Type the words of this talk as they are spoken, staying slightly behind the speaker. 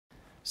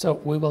So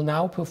we will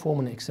now perform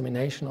an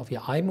examination of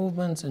your eye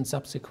movements and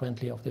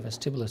subsequently of the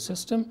vestibular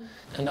system.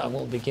 And I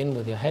will begin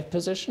with your head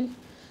position,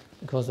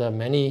 because there are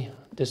many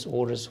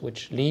disorders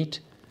which lead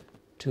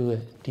to a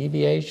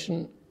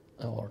deviation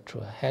or to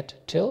a head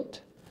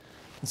tilt.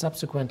 And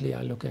subsequently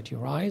I look at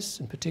your eyes,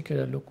 in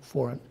particular look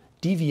for a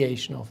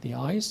deviation of the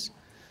eyes.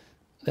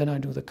 Then I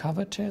do the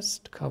cover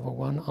test, cover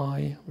one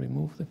eye,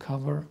 remove the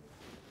cover,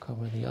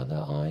 cover the other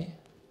eye,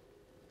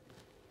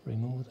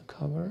 remove the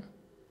cover,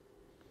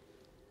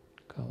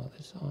 cover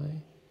this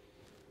eye,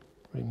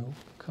 remove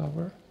the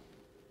cover.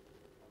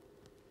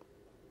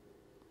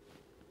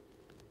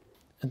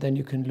 And then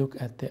you can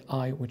look at the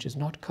eye which is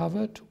not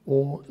covered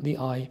or the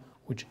eye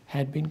which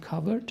had been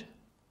covered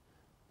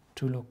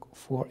to look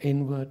for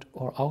inward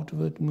or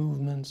outward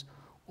movements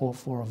or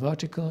for a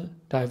vertical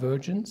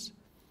divergence.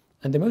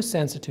 And the most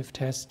sensitive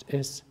test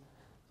is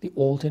the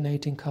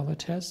alternating cover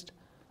test.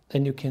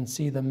 Then you can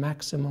see the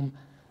maximum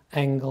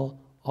angle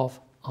of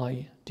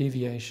eye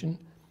deviation.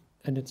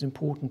 And it's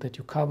important that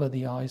you cover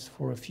the eyes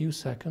for a few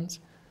seconds.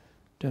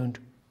 Don't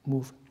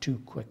move too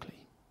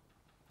quickly.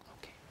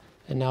 Okay.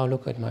 And now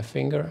look at my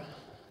finger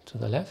to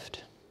the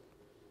left,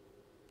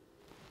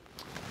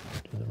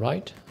 to the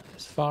right,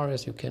 as far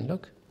as you can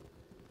look,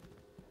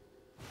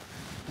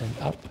 and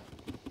up,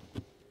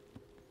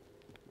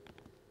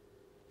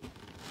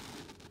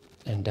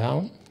 and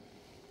down.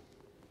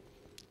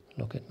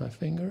 Look at my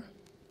finger.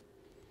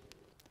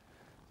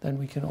 Then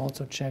we can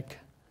also check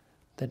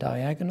the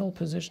diagonal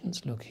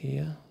positions. Look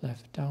here,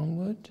 left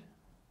downward,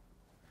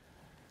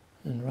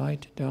 and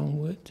right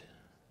downward,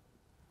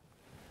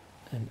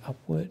 and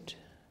upward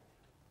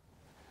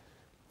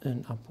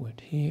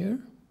here.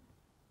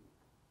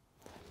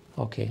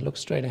 Okay, look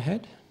straight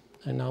ahead.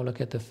 And now look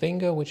at the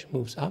finger which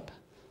moves up,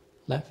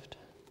 left,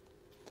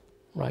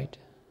 right,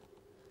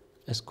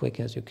 as quick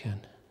as you can.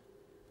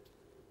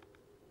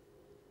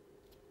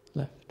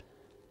 Left,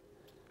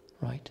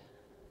 right,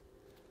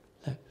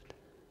 left,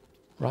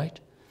 right,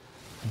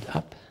 and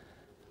up,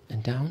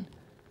 and down,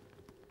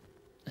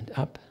 and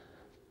up,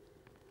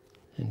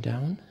 and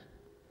down,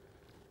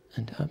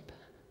 and up,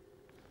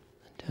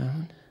 and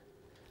down,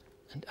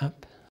 and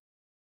up.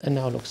 And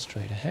now look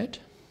straight ahead.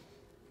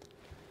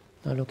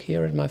 Now look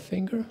here at my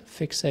finger,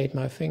 fixate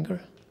my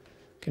finger.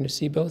 Can you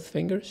see both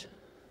fingers?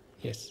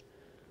 Yes.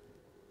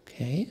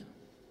 Okay.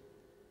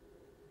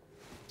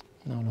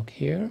 Now look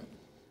here.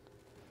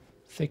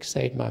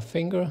 Fixate my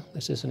finger.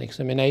 This is an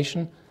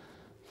examination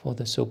for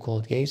the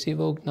so-called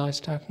gaze-evoked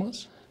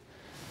nystagmus.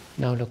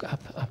 Now look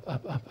up, up,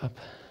 up, up, up.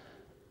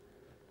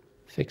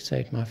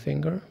 Fixate my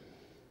finger.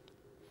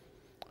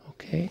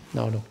 Okay,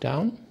 now look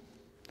down.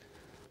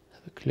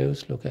 Have a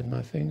close look at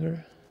my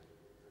finger.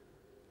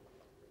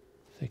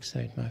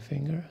 Fixate my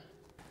finger.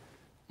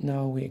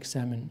 Now we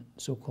examine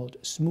so-called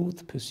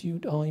smooth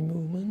pursuit eye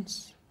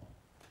movements.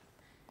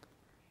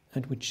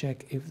 And we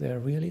check if they're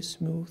really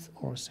smooth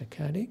or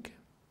saccadic.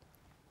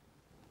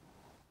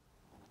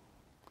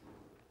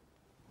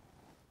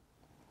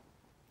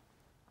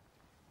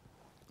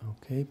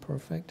 Okay,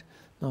 perfect.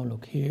 Now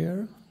look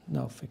here.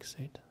 Now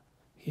fixate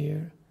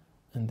here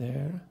and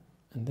there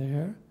and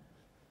there.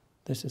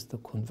 This is the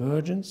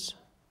convergence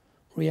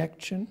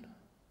reaction.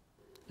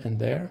 And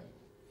there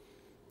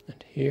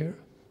and here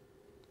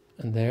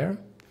and there.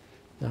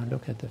 Now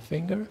look at the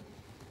finger.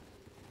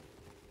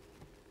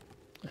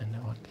 And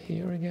now up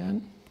here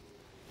again.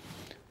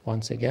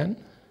 Once again,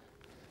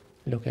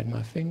 look at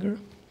my finger.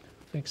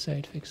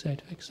 Fixate,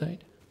 fixate, fixate.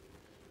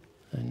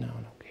 And now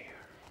look here.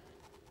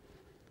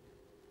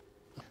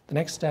 The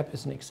next step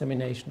is an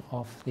examination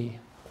of the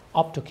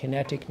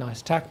optokinetic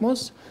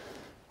nystagmus,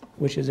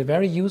 which is a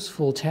very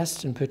useful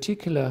test, in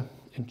particular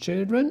in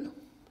children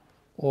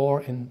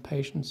or in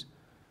patients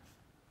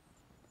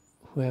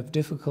who have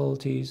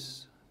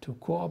difficulties to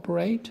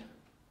cooperate,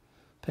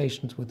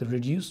 patients with a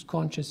reduced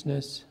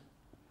consciousness.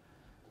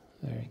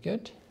 Very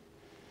good.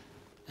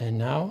 And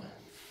now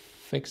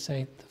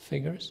fixate the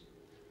fingers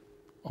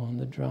on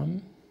the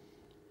drum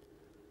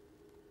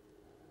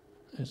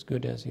as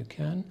good as you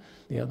can.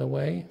 The other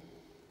way,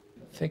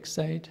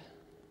 fixate.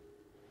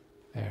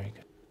 Very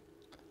good.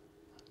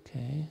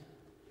 Okay.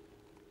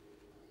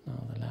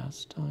 Now the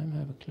last time,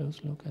 have a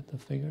close look at the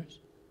figures.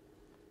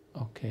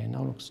 Okay,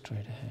 now look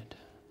straight ahead.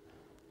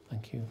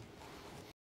 Thank you.